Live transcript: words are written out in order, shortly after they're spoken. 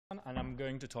I'm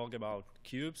going to talk about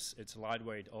cubes. It's a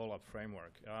lightweight OLAP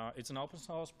framework. It's an open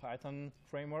source Python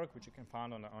framework which you can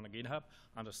find on a GitHub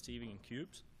under Stevie and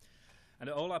Cubes. And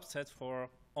the OLAP stands for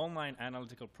Online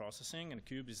Analytical Processing, and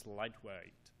Cube is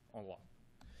lightweight OLAP.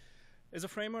 It's a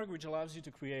framework which allows you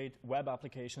to create web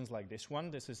applications like this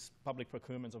one. This is Public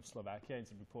Procurement of Slovakia.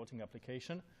 It's a reporting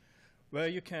application where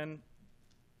you can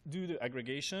do the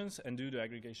aggregations and do the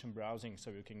aggregation browsing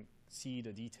so you can see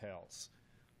the details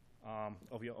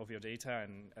of your data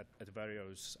and at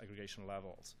various aggregation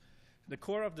levels. The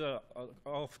core of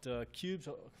the Cubes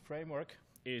framework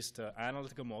is the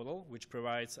analytical model, which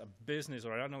provides a business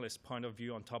or analyst point of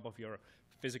view on top of your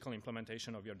physical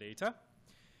implementation of your data.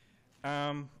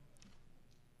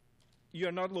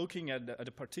 You're not looking at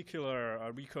the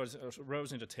particular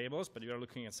rows in the tables, but you're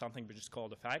looking at something which is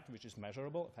called a fact, which is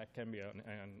measurable. A fact can be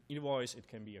an invoice, it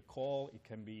can be a call, it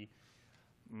can be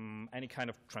any kind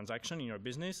of transaction in your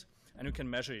business, and you can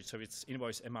measure it. So it's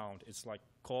invoice amount. It's like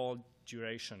call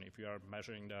duration if you are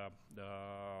measuring the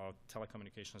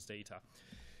telecommunications data.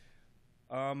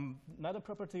 Another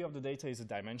property of the data is a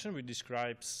dimension, which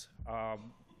describes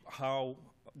how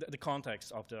the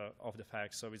context of the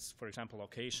fact. So it's, for example,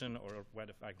 location or where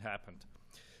the fact happened.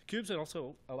 Cubes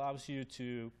also allows you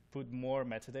to put more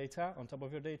metadata on top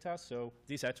of your data. So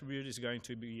this attribute is going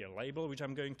to be a label, which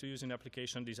I'm going to use in the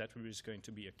application. This attribute is going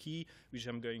to be a key, which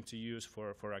I'm going to use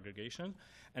for aggregation.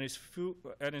 And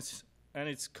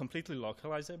it's completely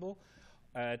localizable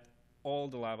at all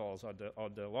the levels, at the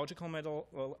logical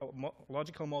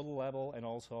model level, and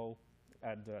also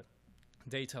at the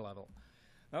data level.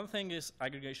 Another thing is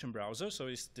aggregation browser. So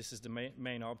this is the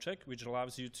main object, which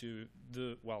allows you to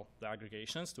do, well, the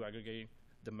aggregations, to aggregate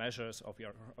the measures of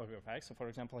your facts. So for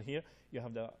example, here you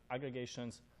have the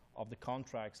aggregations of the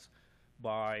contracts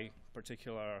by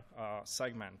particular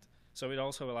segment. So it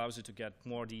also allows you to get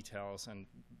more details and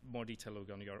more detail look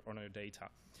on your data.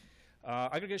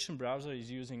 Aggregation browser is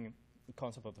using the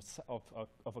concept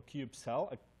of a cube cell.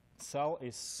 A cell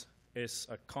is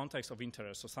a context of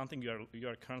interest, so something you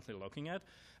are currently looking at,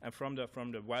 and from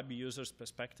the web user's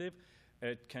perspective,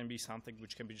 it can be something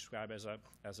which can be described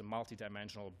as a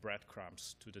multi-dimensional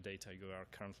breadcrumbs to the data you are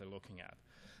currently looking at.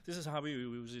 This is how we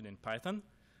use it in Python.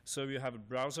 So you have a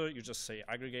browser, you just say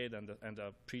aggregate and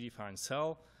a predefined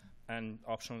cell, and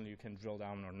optionally you can drill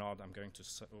down or not. I'm going to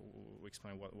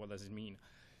explain what does it mean.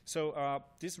 So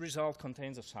this result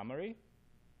contains a summary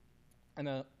and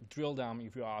a drill down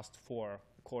if you asked for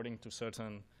according to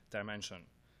certain dimension.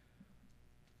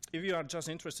 If you are just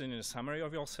interested in a summary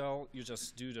of your cell, you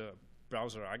just do the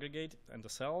browser aggregate and the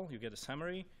cell, you get a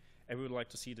summary. If you would like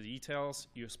to see the details,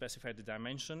 you specify the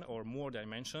dimension or more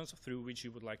dimensions through which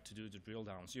you would like to do the drill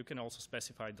downs. You can also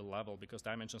specify the level because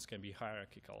dimensions can be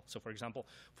hierarchical. So for example,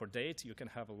 for date, you can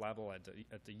have a level at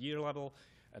the year level,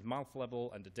 at month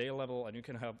level, and the day level, and you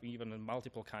can have even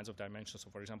multiple kinds of dimensions. So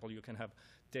for example, you can have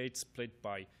date split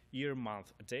by year,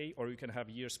 month, a day, or you can have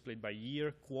year split by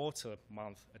year, quarter,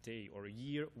 month, a day, or a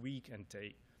year, week, and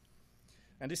day.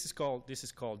 And this is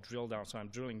called drill down. So I'm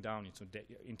drilling down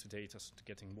into data, so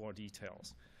getting more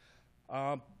details.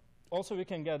 Also, you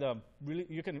can get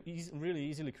really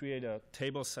easily create a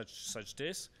table such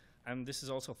this. And this is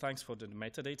also thanks for the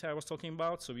metadata I was talking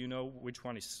about. So you know which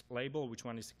one is label, which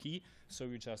one is the key. So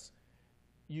you just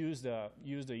use the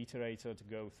iterator to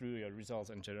go through your results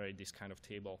and generate this kind of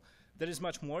table. There is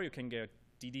much more. You can get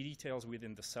the details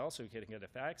within the cell, so you can get the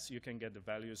facts, you can get the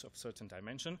values of certain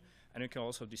dimension, and you can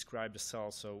also describe the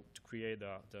cell, so to create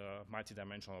the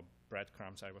multi-dimensional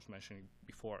breadcrumbs I was mentioning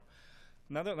before.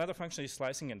 Another function is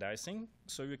slicing and dicing.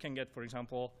 So you can get, for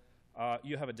example,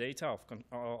 you have a data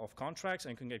of contracts,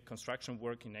 and you can get construction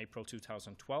work in April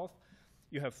 2012.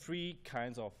 You have three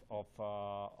kinds of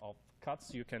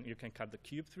cuts you can cut the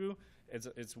cube through.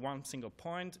 It's one single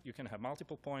point. You can have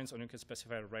multiple points, and you can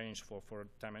specify a range for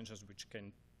dimensions which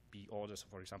can be orders, so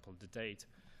for example, the date.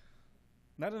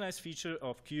 Another nice feature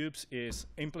of cubes is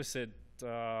implicit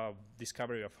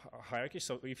discovery of hierarchy.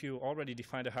 So if you already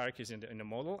define the hierarchies in the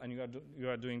model, and you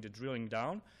are doing the drilling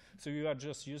down, so you are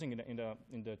just using it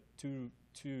in the two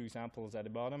examples at the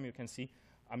bottom. You can see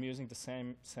I'm using the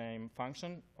same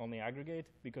function, only aggregate,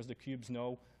 because the cubes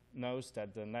knows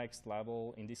that the next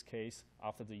level, in this case,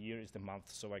 after the year, is the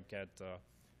month. So I get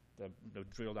the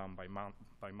drill down by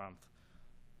month.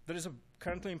 There is a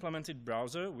currently implemented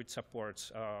browser which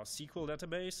supports SQL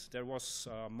database. There was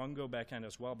Mongo backend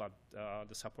as well, but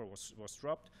the support was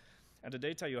dropped. And the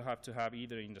data you have to have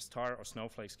either in the star or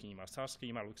snowflake schema. Star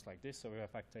schema looks like this, so you have a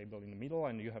fact table in the middle,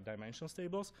 and you have dimensions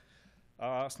tables.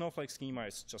 Snowflake schema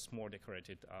is just more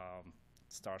decorated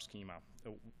star schema,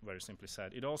 very simply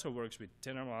said. It also works with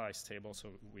generalized tables, so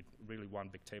with really one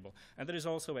big table. And there is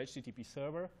also a HTTP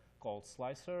server called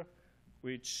Slicer,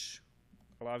 which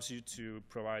allows you to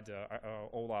provide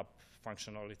OLAP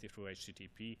functionality through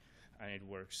HTTP, and it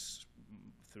works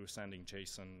through sending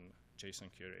JSON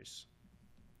queries.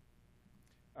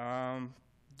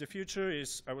 The future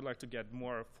is I would like to get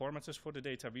more formatters for the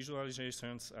data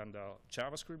visualizations and a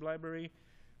JavaScript library,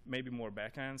 maybe more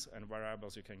backends and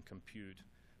variables you can compute.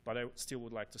 But I still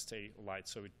would like to stay light,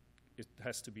 so it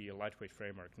has to be a lightweight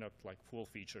framework, not like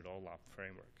full-featured OLAP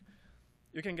framework.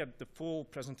 You can get the full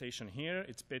presentation here.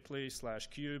 It's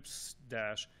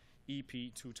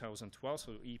bit.ly/cubes-EP2012,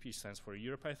 so EP stands for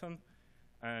EuroPython,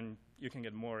 and you can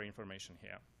get more information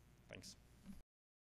here. Thanks.